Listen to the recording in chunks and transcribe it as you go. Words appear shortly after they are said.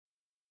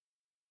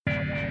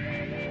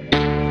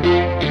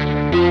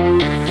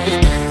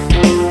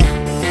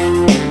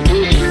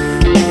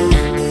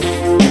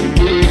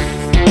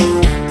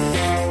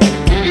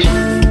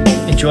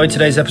enjoyed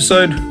today's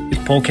episode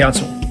with Paul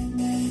Counsel.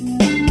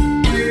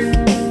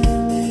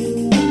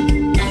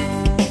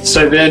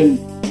 So then,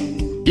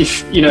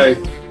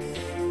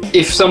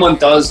 if someone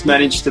does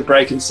manage to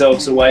break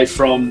themselves away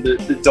from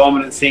the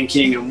dominant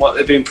thinking and what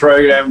they've been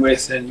programmed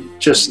with,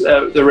 and just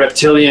the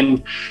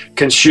reptilian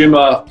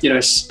consumer,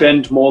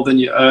 spend more than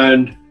you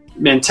earn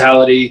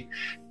mentality,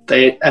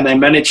 they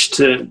manage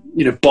to,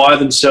 buy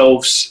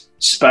themselves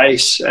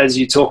space, as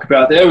you talk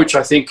about there, which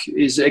I think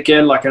is,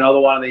 again, like another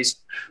one of these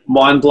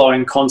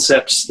mind-blowing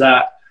concepts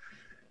that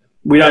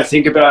we don't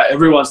think about.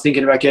 Everyone's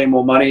thinking about getting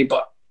more money,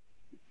 but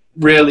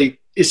rarely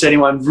is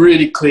anyone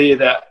really clear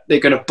that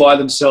they're going to buy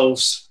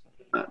themselves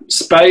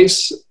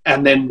space,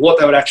 and then what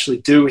they would actually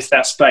do with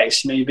that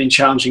space. You've been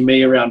challenging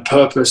me around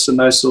purpose and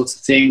those sorts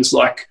of things.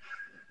 Like,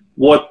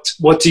 what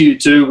do you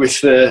do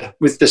with the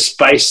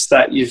space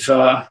that you've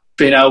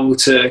been able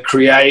to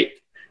create?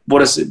 What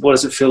does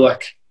it feel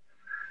like?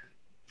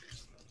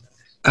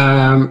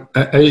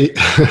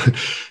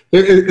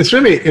 It's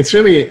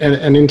really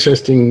an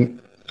interesting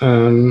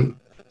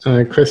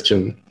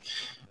question.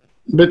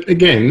 But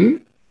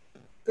again,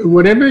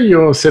 whatever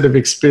your set of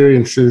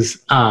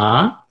experiences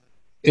are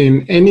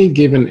in any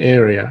given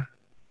area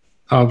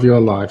of your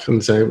life,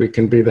 and so it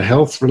can be the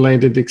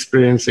health-related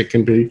experience, it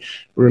can be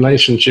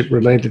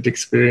relationship-related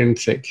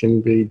experience, it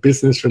can be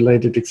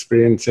business-related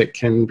experience, it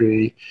can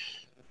be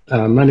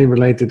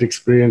money-related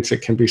experience,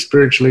 it can be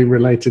spiritually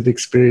related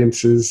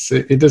experiences,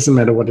 it doesn't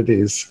matter what it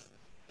is.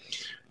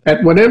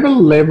 At whatever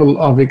level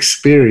of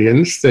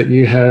experience that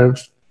you have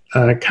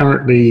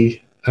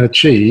currently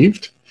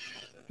achieved,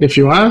 if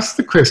you ask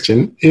the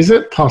question, is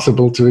it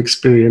possible to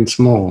experience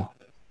more?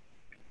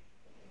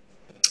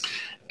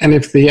 And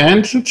if the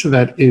answer to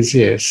that is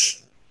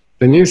yes,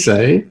 then you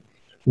say,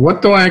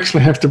 what do I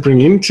actually have to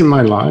bring into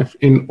my life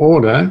in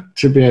order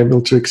to be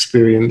able to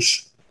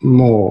experience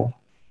more?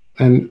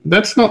 And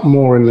that's not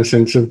more in the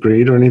sense of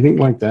greed or anything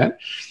like that,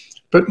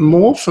 but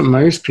more for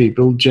most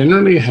people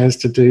generally has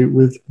to do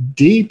with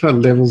deeper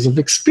levels of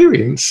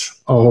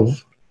experience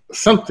of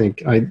something.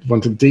 I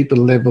want a deeper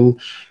level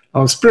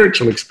of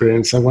spiritual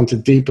experience. I want a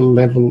deeper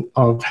level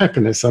of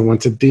happiness. I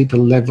want a deeper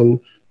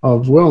level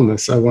of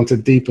wellness. I want a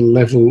deeper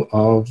level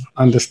of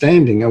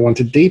understanding. I want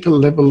a deeper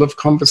level of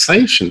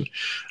conversation.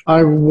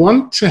 I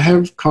want to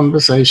have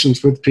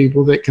conversations with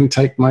people that can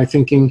take my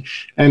thinking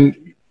and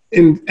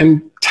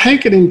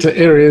take it into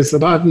areas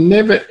that I've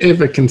never,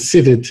 ever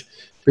considered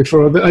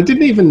before, that I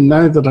didn't even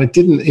know that I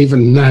didn't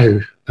even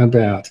know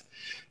about.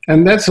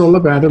 And that's all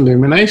about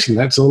illumination.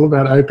 That's all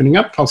about opening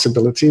up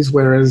possibilities,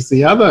 whereas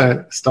the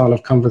other style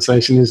of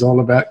conversation is all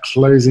about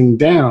closing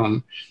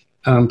down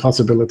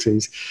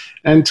possibilities.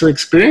 And to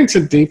experience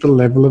a deeper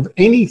level of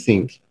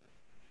anything,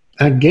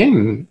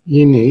 again,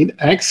 you need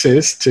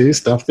access to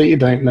stuff that you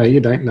don't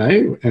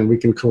know, and we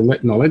can call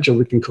that knowledge, or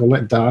we can call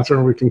that data,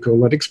 or we can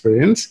call that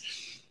experience.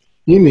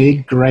 You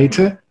need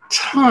greater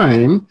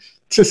time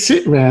to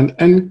sit around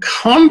and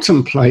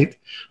contemplate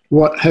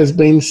what has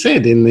been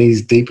said in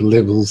these deep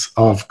levels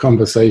of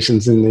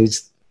conversations, in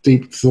these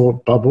deep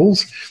thought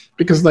bubbles,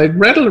 because they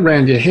rattle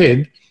around your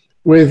head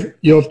with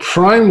your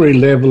primary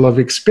level of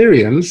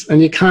experience,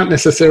 and you can't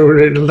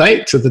necessarily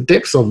relate to the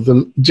depths of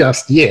them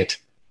just yet.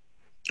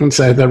 And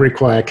so they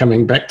require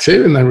coming back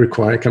to, and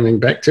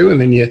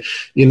then you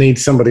need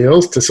somebody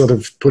else to sort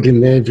of put in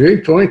their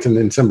viewpoint, and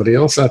then somebody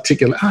else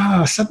articulate,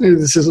 suddenly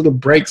there's this little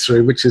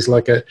breakthrough, which is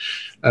like a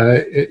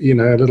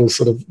little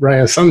sort of ray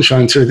of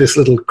sunshine through this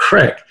little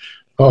crack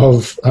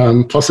of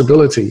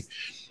possibility.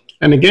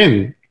 And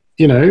again,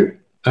 in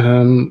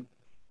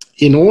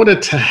order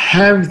to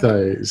have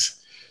those,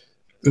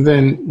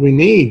 then we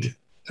need,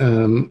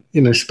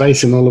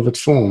 space in all of its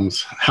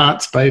forms,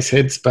 heart space,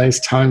 head space,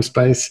 time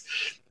space,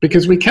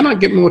 because we cannot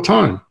get more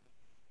time.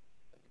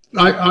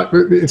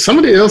 If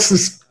somebody else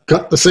has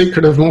got the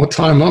secret of more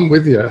time, I'm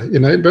with you,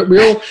 but we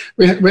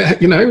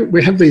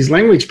have these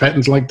language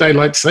patterns like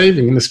daylight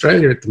saving in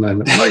Australia at the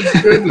moment. My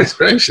goodness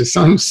gracious,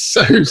 I'm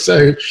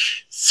so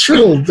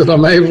thrilled that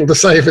I'm able to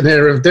save an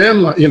area of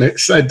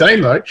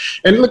daylight.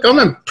 And look,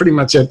 I'm pretty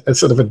much a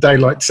sort of a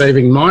daylight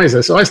saving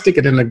miser. So I stick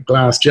it in a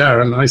glass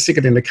jar and I stick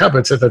it in the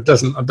cupboard so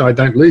that I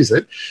don't lose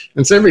it.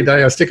 And so every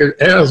day I stick an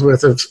hour's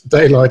worth of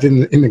daylight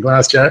in the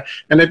glass jar.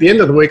 And at the end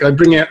of the week, I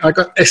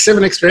got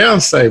 7 extra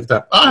hours saved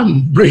up.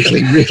 I'm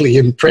really, really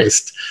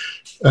impressed.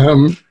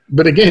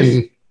 But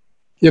again,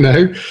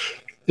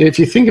 if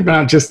you think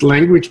about just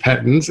language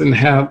patterns and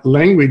how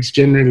language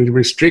generally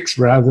restricts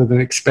rather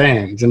than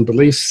expands, and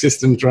belief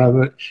systems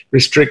rather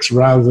restricts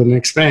rather than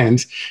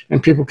expands,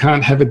 and people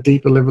can't have a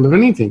deeper level of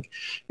anything.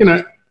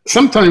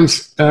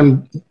 Sometimes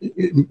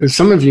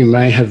some of you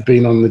may have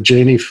been on the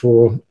journey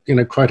for,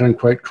 quote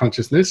unquote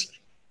consciousness,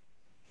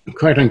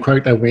 quote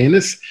unquote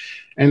awareness.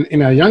 And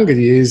in our younger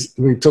years,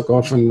 we took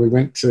off and we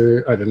went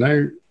to,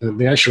 the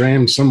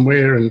ashram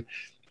somewhere,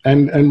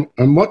 and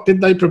what did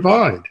they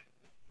provide?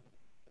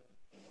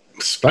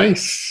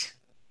 Space.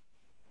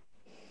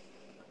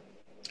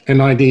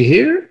 An idea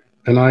here,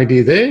 an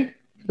idea there,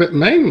 but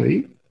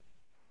mainly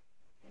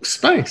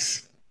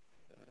space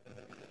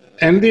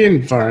and the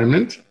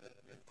environment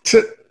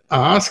to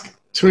ask,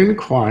 to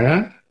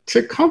inquire,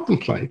 to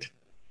contemplate.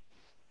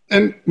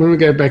 And when we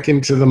go back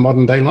into the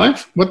modern day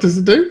life, what does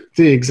it do?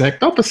 The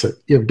exact opposite.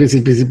 You're busy,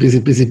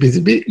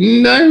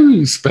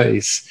 no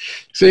space.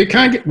 So you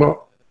can't get,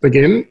 well,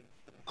 again,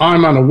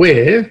 I'm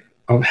unaware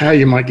of how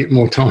you might get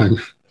more time.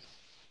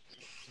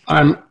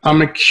 I'm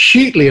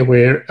acutely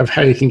aware of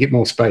how you can get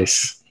more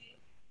space.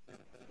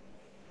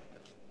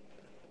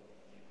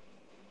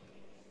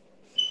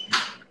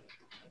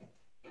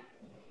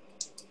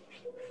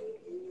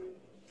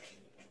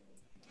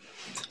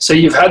 So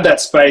you've had that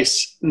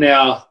space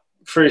now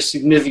for a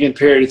significant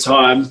period of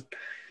time,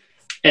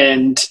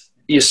 and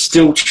you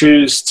still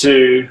choose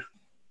to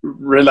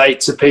relate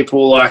to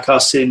people like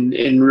us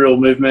in real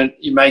movement.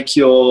 You make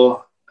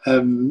your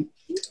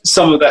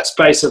some of that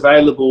space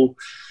available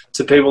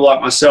to people like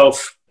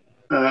myself,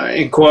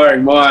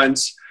 inquiring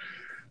minds.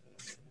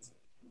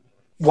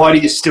 Why do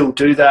you still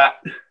do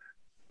that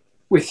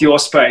with your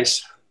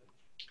space?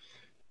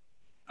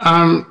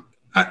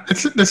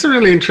 That's a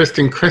really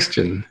interesting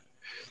question.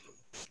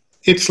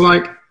 It's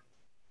like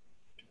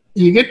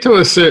you get to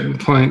a certain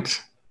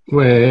point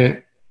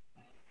where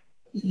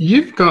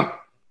you've got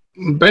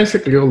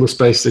basically all the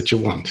space that you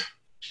want,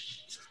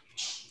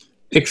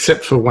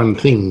 except for one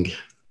thing.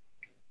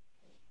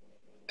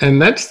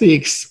 And that's the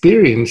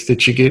experience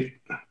that you get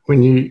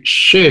when you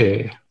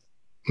share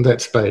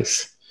that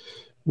space,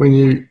 when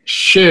you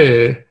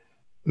share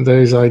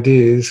those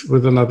ideas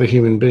with another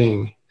human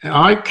being.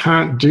 I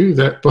can't do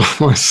that by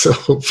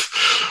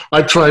myself.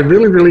 I try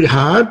really, really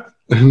hard.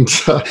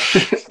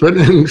 But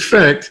in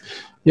fact,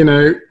 you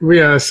know, we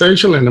are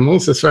social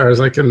animals as far as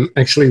I can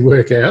actually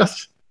work out.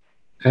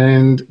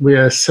 And we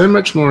are so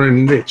much more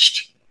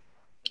enriched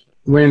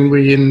when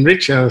we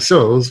enrich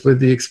ourselves with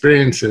the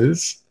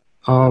experiences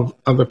of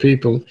other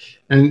people.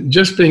 And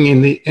just being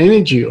in the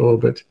energy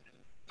orbit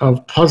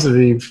of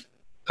positive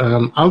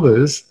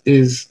others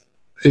is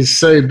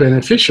so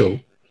beneficial.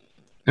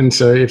 And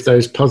so if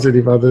those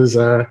positive others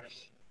are,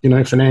 you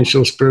know,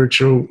 financial,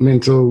 spiritual,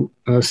 mental,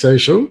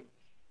 social,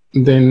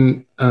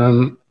 then,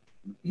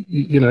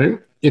 you know,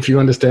 if you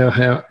understand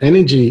how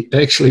energy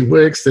actually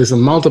works, there's a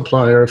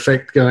multiplier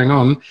effect going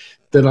on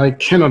that I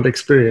cannot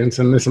experience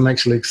unless I'm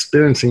actually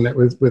experiencing that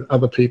with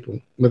other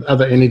people, with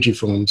other energy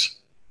forms.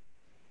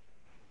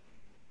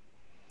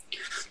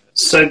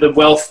 So the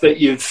wealth that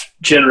you've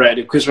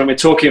generated, because when we're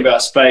talking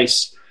about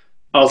space,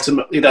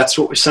 ultimately that's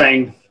what we're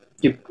saying,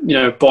 you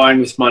know,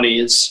 buying with money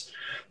is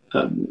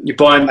you're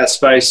buying that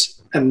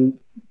space, and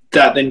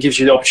that then gives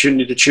you the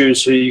opportunity to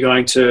choose who you're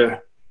going to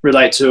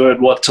relate to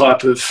and what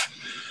type of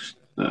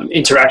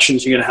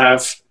interactions you're going to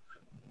have.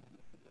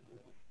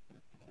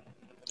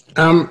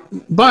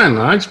 By and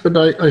large, but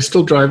I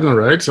still drive on the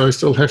road, so I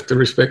still have to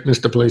respect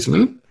Mr.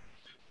 Policeman.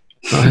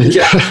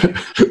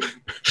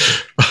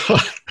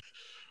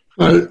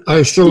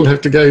 I still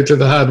have to go to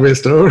the hardware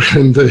store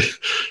and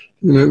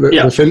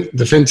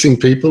the fencing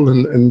people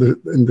and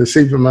the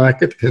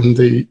supermarket and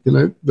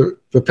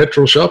the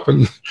petrol shop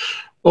and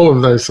all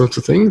of those sorts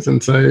of things.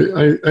 And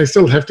so I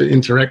still have to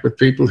interact with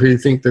people who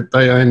think that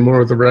they own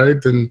more of the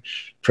road than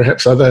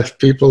perhaps other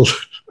people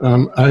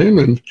own,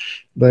 and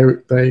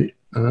they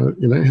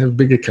have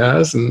bigger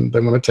cars and they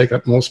want to take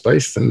up more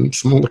space than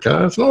smaller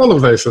cars and all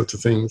of those sorts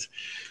of things.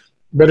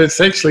 But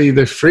it's actually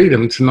the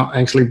freedom to not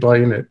actually buy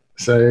in it.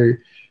 So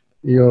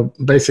you're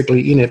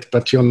basically in it,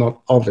 but you're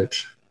not of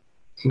it,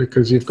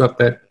 because you've got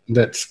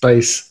that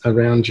space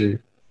around you.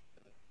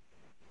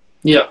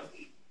 Yeah.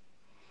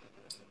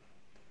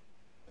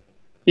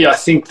 Yeah, I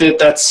think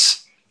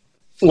that's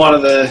one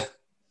of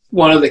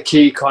the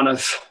key kind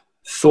of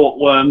thought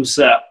worms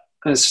that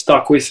has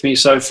stuck with me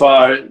so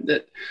far.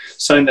 That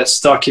something that's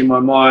stuck in my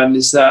mind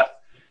is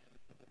that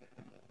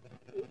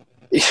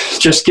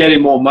just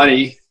getting more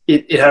money,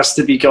 it has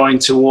to be going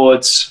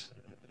towards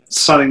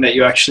something that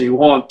you actually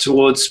want,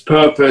 towards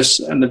purpose,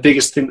 and the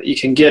biggest thing that you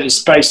can get is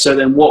space. So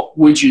then what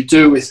would you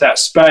do with that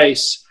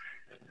space?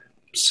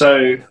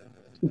 So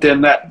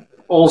then that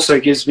also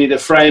gives me the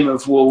frame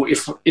of, well,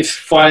 if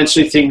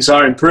financially things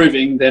are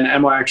improving, then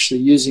am I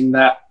actually using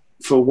that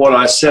for what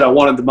I said I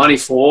wanted the money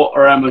for,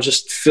 or am I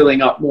just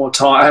filling up more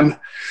time?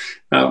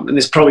 And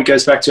this probably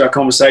goes back to our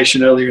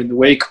conversation earlier in the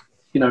week,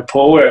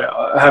 Paul, where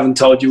I haven't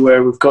told you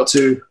where we've got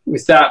to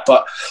with that,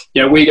 but,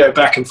 we go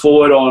back and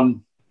forward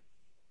on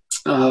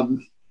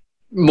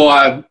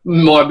my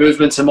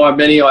movements and my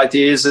many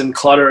ideas and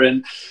clutter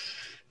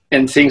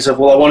and things of,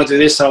 well, I want to do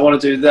this, I want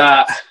to do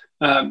that.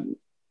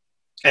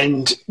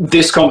 And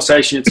this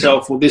conversation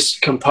itself, or this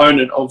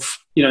component of,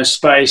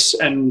 space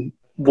and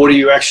what do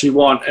you actually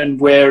want, and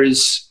where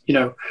is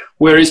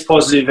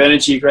positive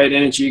energy, great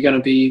energy going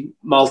to be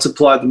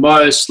multiplied the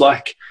most?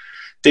 Like,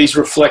 these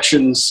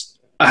reflections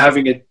are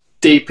having a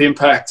deep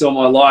impact on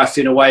my life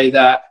in a way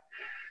that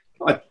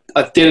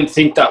I didn't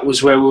think that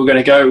was where we were going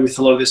to go with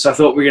a lot of this. I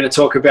thought we were going to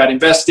talk about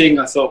investing.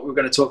 I thought we were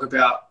going to talk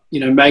about,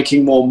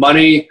 making more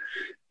money.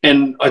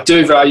 And I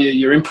do value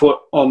your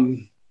input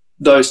on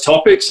those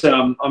topics, and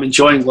I'm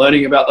enjoying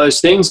learning about those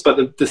things.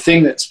 But the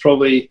thing that's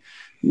probably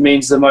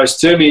means the most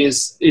to me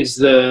is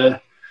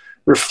the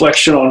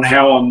reflection on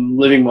how I'm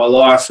living my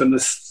life and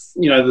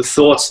the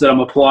thoughts that I'm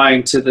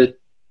applying to the,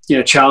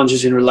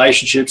 challenges in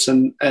relationships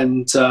and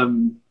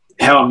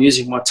how I'm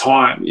using my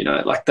time,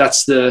 like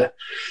that's the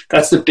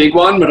big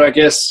one. But I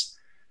guess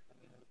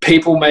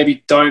people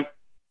maybe don't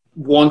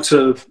want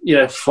to,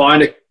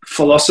 find a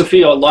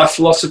philosophy or life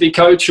philosophy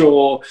coach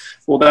or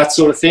that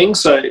sort of thing.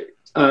 So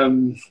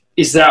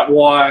is that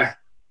why,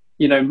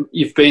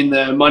 you've been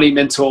the money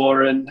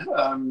mentor and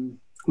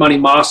money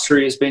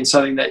mastery has been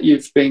something that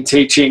you've been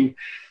teaching?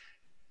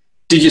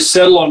 Did you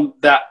settle on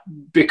that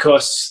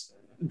because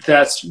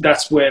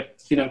that's where,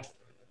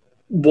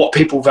 what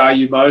people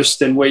value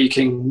most and where you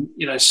can,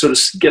 sort of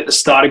get the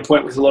starting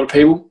point with a lot of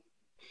people?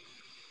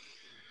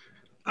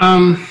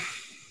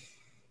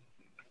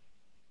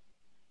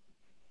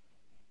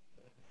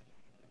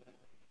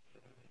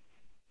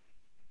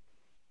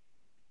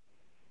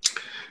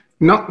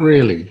 Not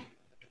really.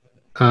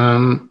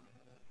 I'm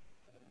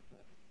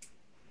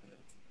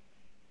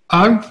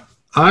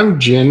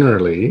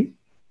generally,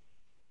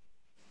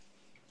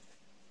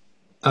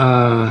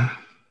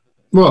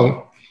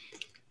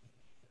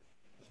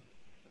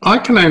 I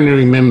can only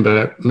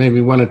remember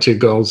maybe one or two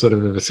goals that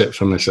I've ever set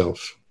for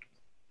myself.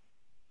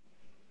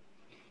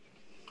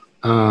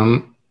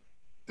 And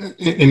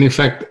in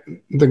fact,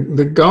 the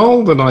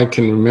goal that I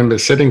can remember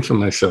setting for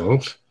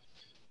myself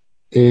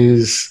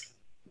is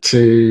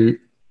to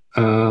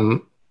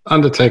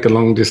undertake a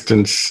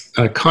long-distance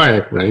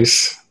kayak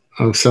race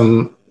of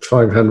some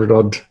 500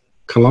 odd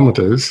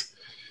kilometres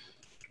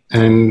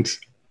and,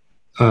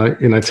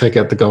 take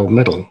out the gold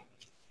medal.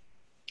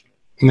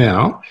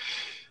 Now,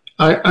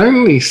 I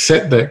only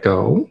set that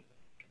goal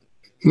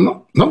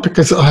not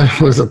because I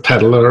was a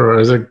paddler or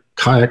as a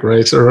kayak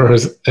racer or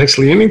as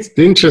actually any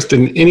interest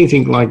in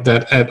anything like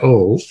that at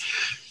all.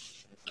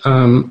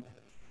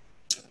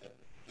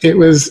 It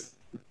was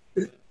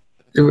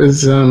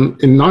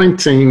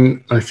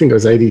in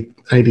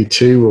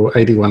 82 or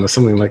 81 or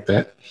something like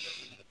that.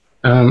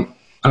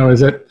 I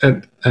was at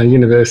a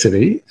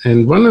university,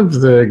 and one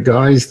of the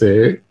guys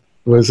there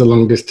was a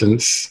long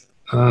distance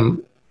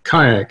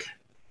kayak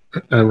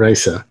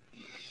racer.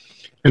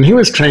 And he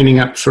was training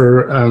up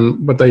for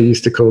what they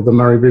used to call the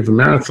Murray River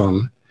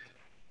Marathon,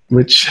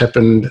 which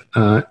happened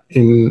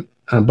in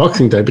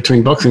Boxing Day,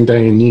 between Boxing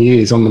Day and New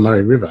Year's on the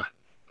Murray River.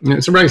 And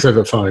it's a race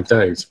over 5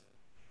 days.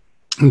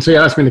 And so he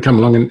asked me to come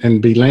along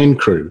and be land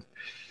crew.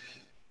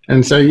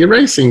 And so you're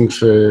racing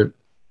for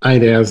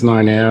 8 hours,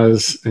 9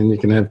 hours, and you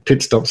can have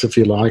pit stops if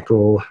you like,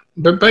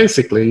 but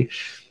basically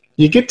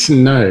you get to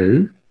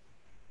know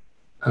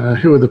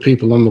who are the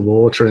people on the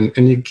water,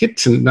 and you get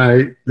to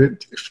know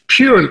that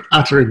pure and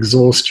utter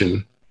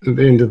exhaustion at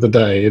the end of the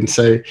day. And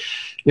so,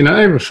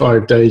 over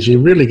 5 days, you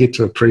really get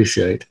to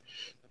appreciate.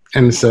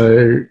 And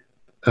so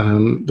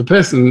the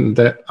person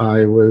that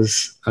I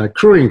was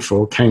crewing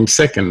for came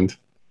second.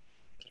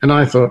 And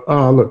I thought,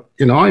 oh, look,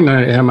 I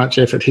know how much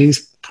effort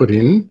he's put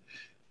in.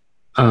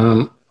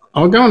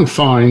 I'll go and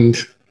find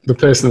the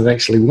person that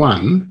actually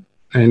won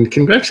and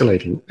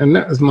congratulate him. And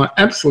that was my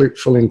absolute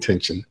full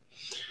intention.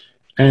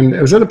 And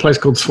it was at a place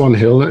called Swan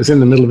Hill. It was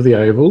in the middle of the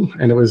Oval,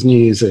 and it was New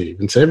Year's Eve.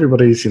 And so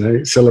everybody's,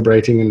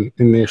 celebrating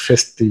in their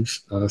festive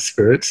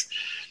spirits.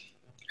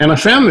 And I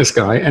found this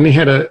guy, and he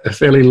had a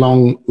fairly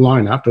long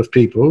lineup of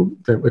people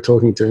that were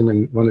talking to him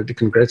and wanted to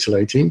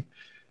congratulate him.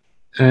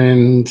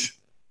 And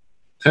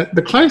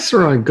the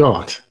closer I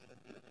got,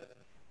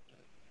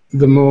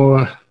 the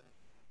more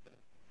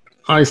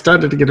I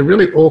started to get a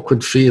really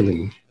awkward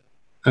feeling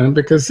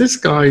because this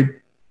guy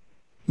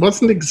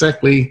wasn't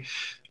exactly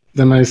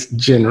the most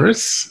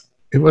generous.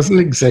 It wasn't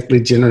exactly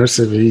generous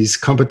of his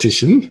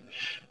competition.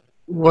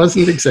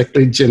 Wasn't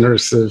exactly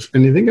generous of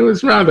anything. It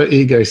was rather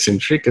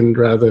egocentric and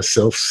rather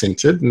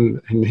self-centered,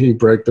 and he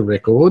broke the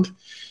record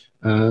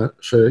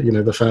for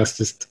the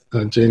fastest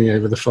journey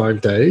over the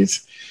 5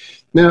 days.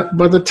 Now,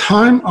 by the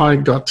time I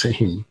got to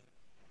him,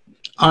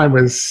 I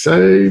was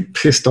so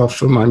pissed off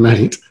for my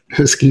mate,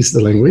 excuse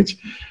the language.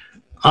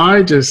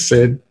 I just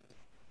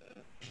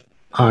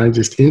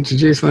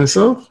introduced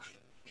myself.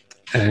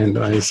 And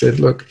I said,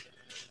 look,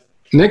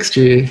 next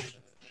year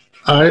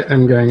I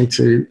am going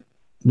to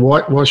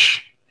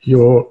whitewash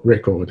your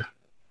record.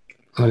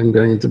 I'm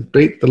going to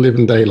beat the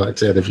living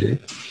daylights out of you.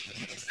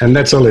 And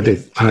that's all I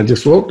did. I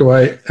just walked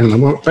away and I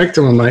went back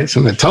to my mates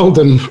and I told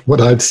them what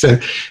I'd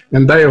said.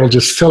 And they all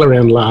just fell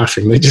around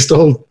laughing. They just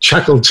all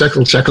chuckled. I said,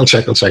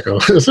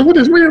 why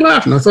are you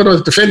laughing? I thought I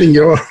was defending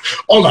your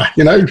honour,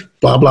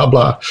 blah, blah,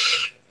 blah.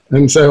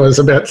 And so I was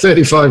about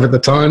 35 at the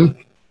time.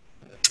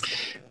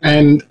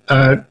 And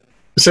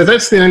so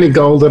that's the only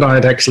goal that I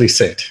had actually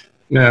set.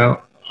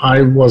 Now,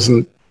 I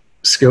wasn't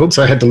skilled,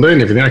 so I had to learn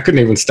everything. I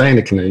couldn't even stay in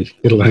a canoe,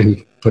 let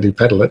alone putty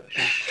paddle it.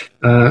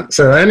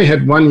 So I only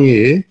had 1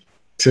 year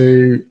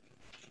to,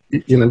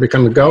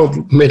 become a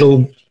gold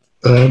medal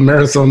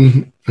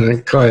marathon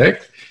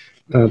kayak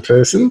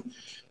person.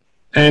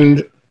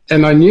 And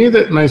I knew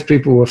that most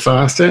people were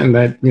faster and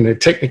that,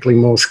 technically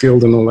more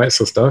skilled and all that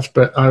sort of stuff.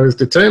 But I was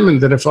determined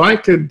that if I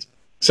could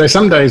So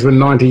some days were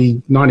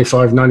 90,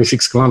 95,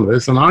 96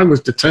 kilometres, and I was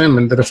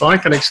determined that if I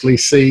could actually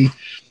see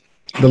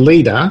the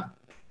leader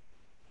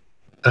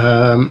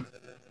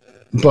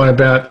by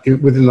about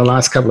within the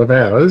last couple of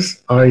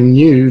hours, I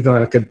knew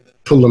that I could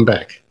pull them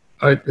back.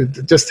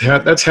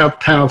 That's how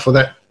powerful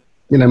that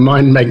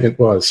mind magnet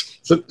was.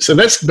 So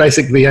that's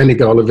basically the only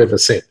goal I've ever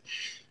set.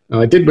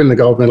 I did win the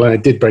gold medal, and I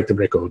did break the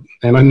record,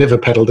 and I never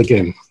paddled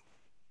again.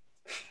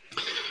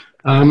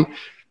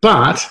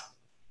 But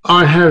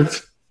I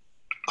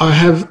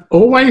have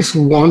always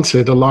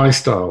wanted a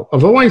lifestyle.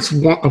 I've always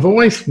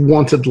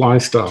wanted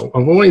lifestyle.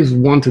 I've always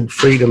wanted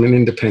freedom and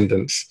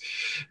independence.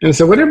 And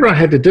so whatever I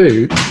had to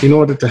do in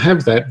order to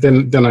have that,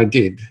 then I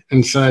did.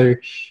 And so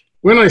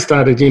when I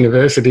started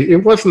university,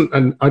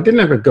 I didn't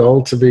have a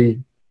goal to be,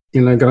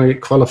 going to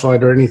get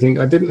qualified or anything.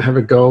 I didn't have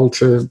a goal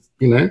to,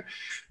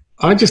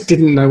 I just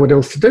didn't know what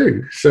else to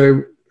do.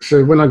 So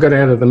when I got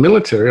out of the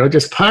military, I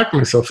just parked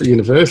myself at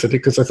university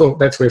because I thought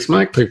that's where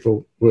smart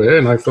people were,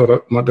 and I thought I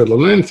might be able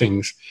to learn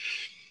things.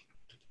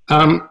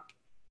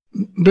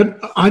 But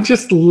I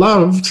just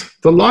loved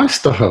the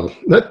lifestyle.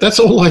 That's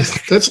all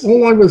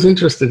I was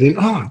interested in.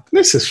 Oh,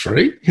 this is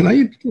free.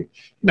 You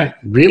don't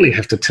really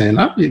have to turn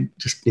up. You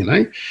just,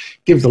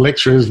 give the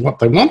lecturers what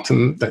they want,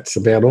 and that's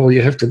about all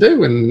you have to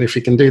do. And if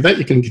you can do that,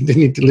 you can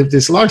continue to live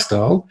this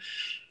lifestyle.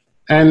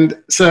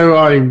 And so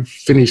I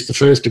finished the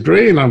first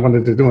degree, and I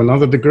wanted to do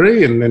another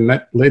degree, and then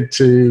that led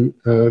to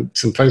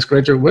some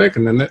postgraduate work,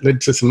 and then that led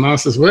to some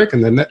master's work,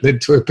 and then that led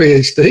to a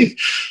PhD.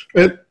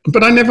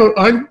 But I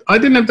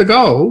didn't have the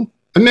goal.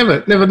 I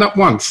never, not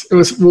once. It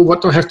was, well,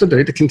 what do I have to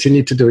do to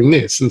continue to doing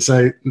this? And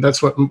so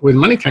that's when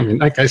money came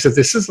in. Okay, so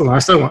this is the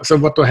lifestyle I want. So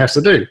what do I have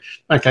to do?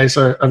 Okay,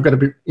 so I've got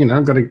to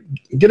I've got to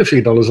get a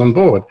few dollars on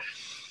board.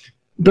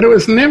 But it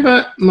was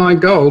never my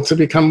goal to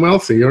become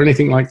wealthy or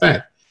anything like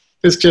that.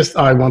 It's just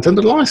I wanted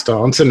the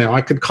lifestyle. And so now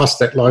I could cost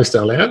that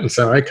lifestyle out and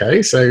say,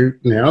 okay, so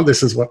now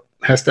this is what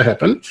has to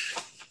happen.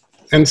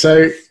 And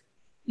so,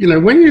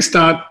 when you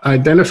start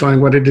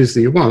identifying what it is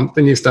that you want,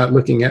 then you start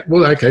looking at,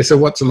 well, okay, so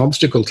what's an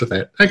obstacle to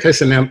that? Okay,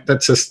 so now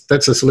that's a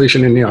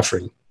solution in the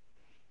offering.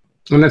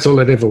 And that's all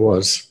it ever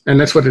was. And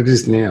that's what it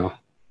is now.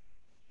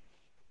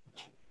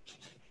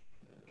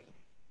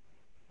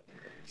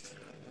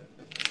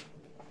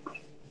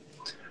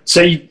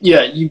 So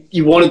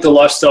you wanted the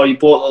lifestyle, you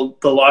bought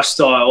the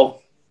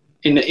lifestyle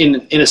in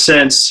a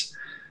sense,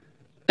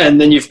 and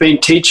then you've been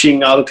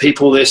teaching other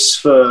people this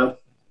for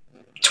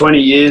 20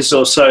 years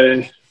or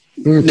so.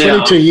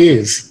 22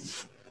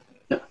 years.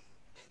 Yeah.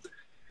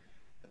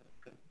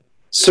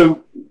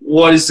 So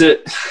what is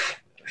it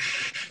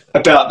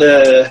about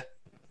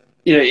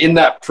in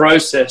that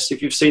process,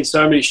 if you've seen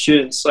so many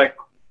students, like,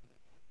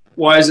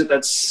 why is it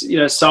that,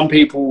 some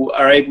people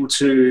are able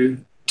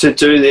to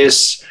do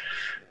this?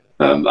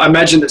 I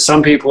imagine that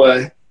some people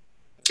are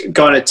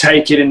going to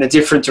take it in a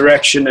different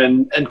direction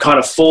and kind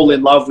of fall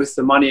in love with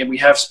the money. And we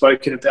have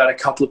spoken about a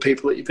couple of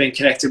people that you've been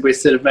connected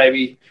with that have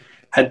maybe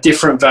had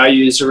different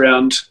values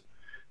around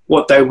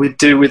what they would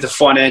do with the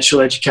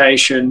financial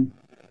education.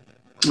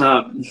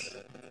 Talk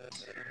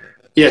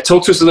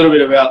to us a little bit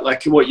about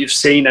like what you've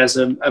seen as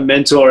a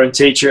mentor and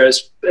teacher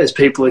as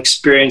people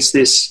experience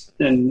this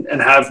and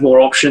have more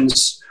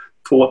options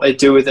for what they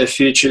do with their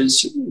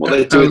futures, what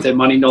they do with their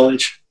money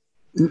knowledge.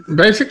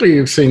 Basically,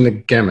 you've seen the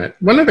gamut.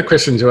 One of the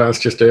questions you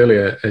asked just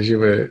earlier, as you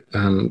were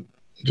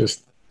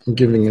just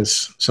giving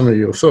us some of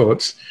your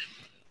thoughts,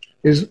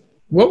 is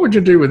what would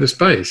you do with the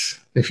space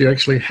if you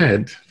actually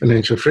had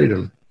financial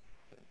freedom?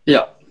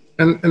 Yeah.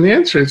 And the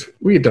answer is,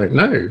 well, you don't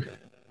know.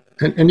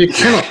 And you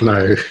cannot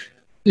know.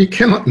 You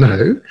cannot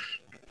know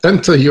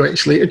until you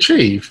actually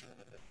achieve.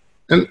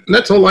 And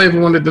that's all I ever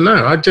wanted to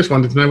know. I just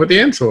wanted to know what the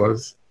answer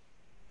was.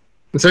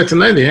 And so to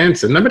know the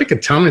answer, nobody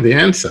could tell me the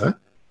answer.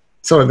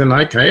 So then,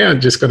 okay, I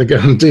just got to go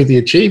and do the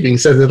achieving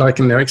so that I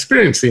can now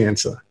experience the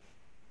answer.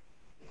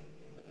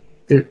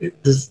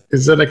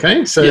 Is that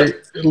okay? So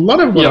a lot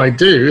of what I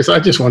do is I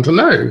just want to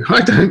know.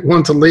 I don't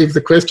want to leave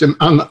the question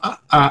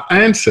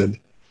unanswered.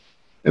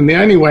 And the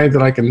only way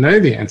that I can know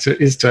the answer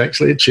is to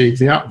actually achieve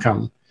the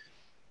outcome.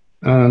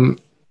 And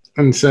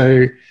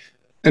so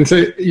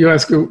you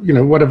ask,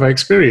 what have I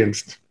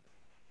experienced?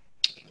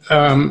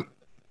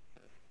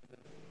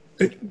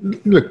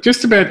 Look,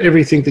 just about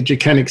everything that you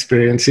can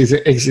experience is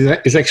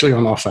actually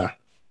on offer.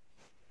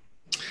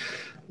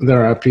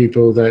 There are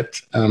people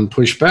that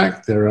push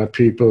back. There are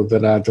people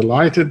that are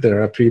delighted.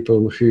 There are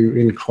people who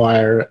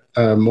inquire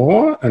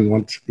more and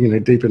want,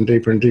 deeper and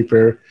deeper and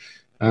deeper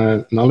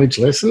knowledge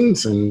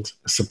lessons and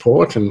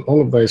support and all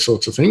of those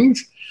sorts of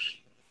things.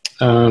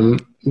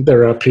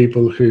 There are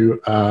people who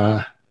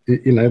are,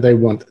 they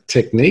want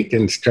technique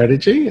and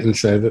strategy, and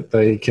so that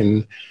they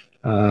can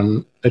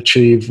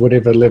achieve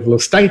whatever level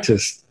of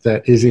status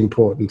that is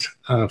important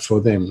for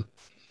them.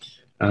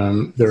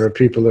 There are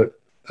people that,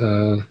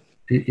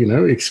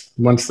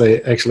 once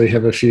they actually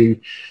have a few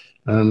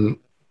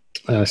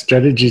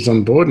strategies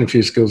on board and a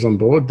few skills on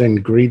board, then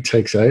greed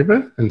takes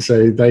over. And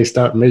so they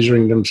start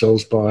measuring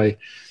themselves by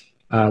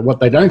what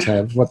they don't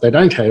have. What they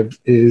don't have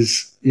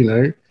is,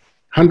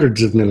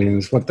 hundreds of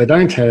millions. What they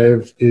don't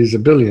have is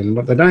 1 billion.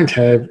 What they don't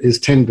have is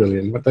 10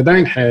 billion. What they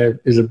don't have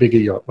is a bigger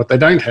yacht. What they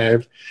don't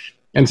have,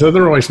 and so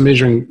they're always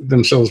measuring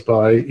themselves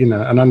by,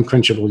 an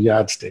unquenchable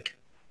yardstick.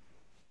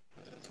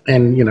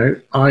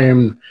 And, I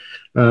am,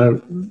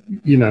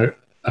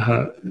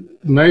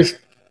 most,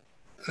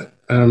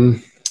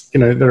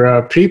 there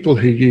are people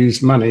who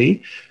use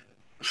money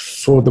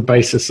for the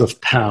basis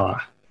of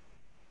power.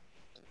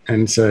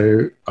 And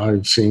so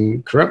I've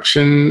seen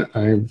corruption.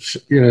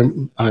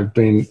 I've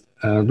been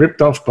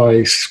ripped off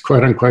by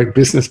quote unquote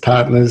business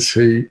partners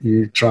who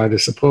you try to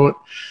support.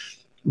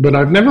 But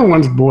I've never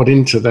once bought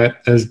into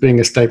that as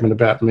being a statement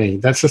about me.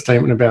 That's a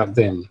statement about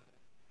them.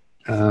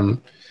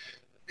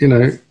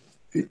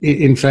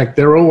 In fact,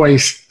 they're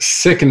always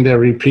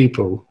secondary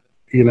people.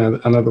 In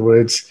other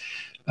words,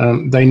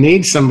 they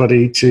need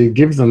somebody to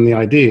give them the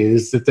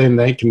ideas that then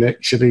they can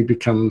actually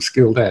become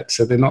skilled at.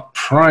 So they're not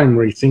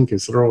primary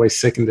thinkers. They're always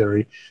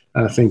secondary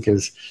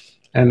thinkers.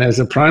 And as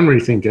a primary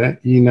thinker,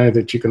 you know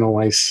that you can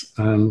always,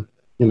 turn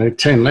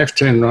left,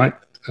 turn right,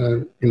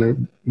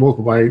 walk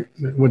away,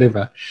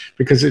 whatever,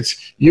 because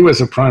it's you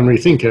as a primary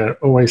thinker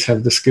always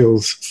have the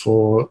skills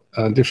for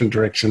different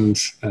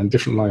directions and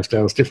different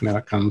lifestyles, different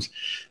outcomes.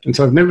 And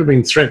so I've never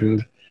been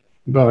threatened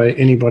by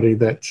anybody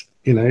that,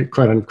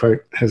 quote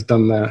unquote, has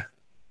done the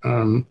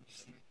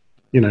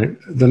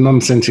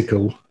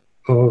nonsensical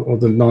or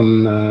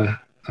the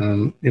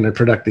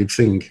productive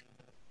thing.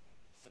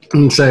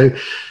 And so,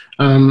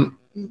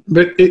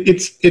 but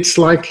it's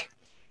like,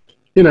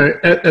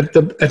 at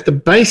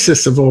the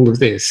basis of all of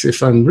this,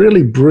 if I'm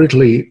really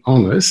brutally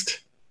honest,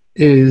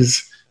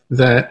 is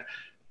that,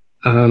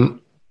 the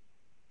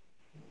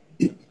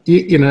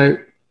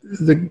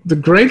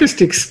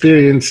greatest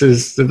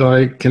experiences that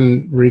I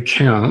can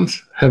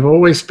recount have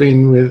always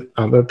been with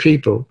other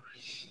people.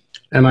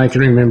 And I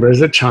can remember as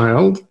a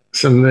child,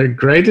 some of the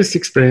greatest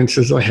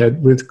experiences I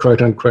had with,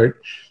 quote unquote,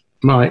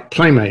 my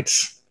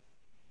playmates,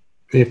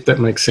 if that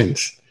makes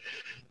sense.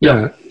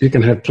 Yeah, you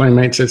can have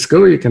playmates at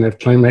school, you can have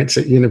playmates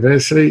at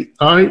university.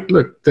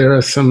 There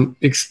are some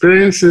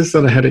experiences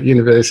that I had at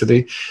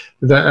university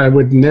that I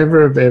would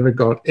never have ever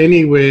got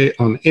anywhere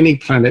on any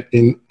planet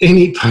in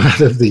any part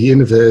of the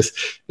universe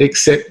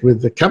except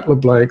with a couple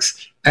of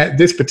blokes at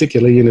this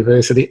particular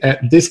university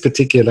at this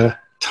particular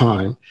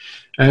time.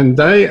 And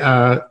they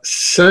are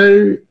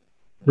so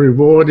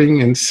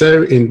rewarding and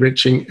so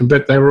enriching,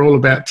 but they were all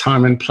about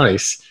time and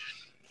place.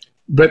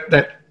 But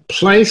that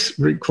place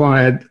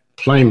required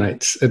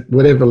playmates at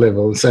whatever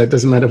level. So it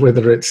doesn't matter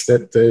whether it's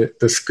at the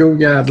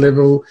schoolyard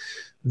level,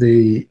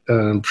 the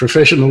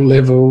professional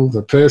level,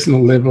 the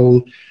personal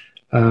level.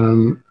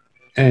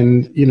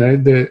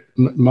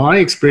 My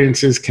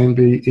experiences can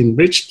be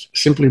enriched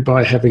simply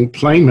by having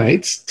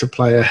playmates to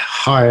play a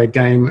higher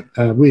game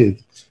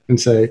with. And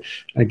so,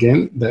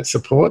 again, that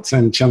supports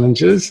and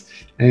challenges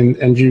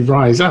and you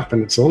rise up,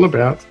 and it's all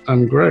about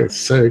growth.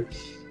 So,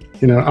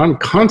 I'm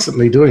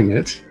constantly doing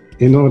it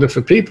in order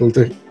for people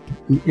to,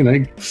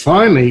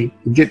 finally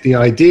get the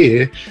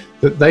idea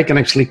that they can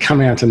actually come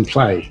out and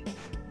play.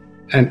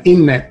 And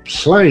in that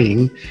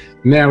playing,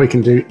 now we can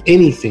do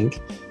anything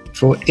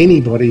for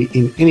anybody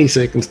in any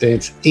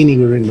circumstance,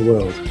 anywhere in the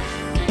world.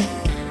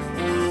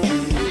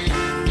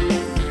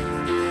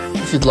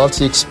 If you'd love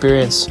to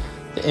experience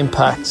the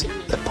impact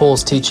that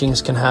Paul's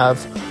teachings can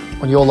have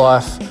on your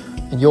life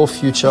and your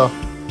future,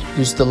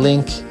 use the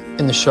link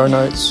in the show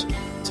notes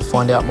to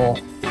find out more.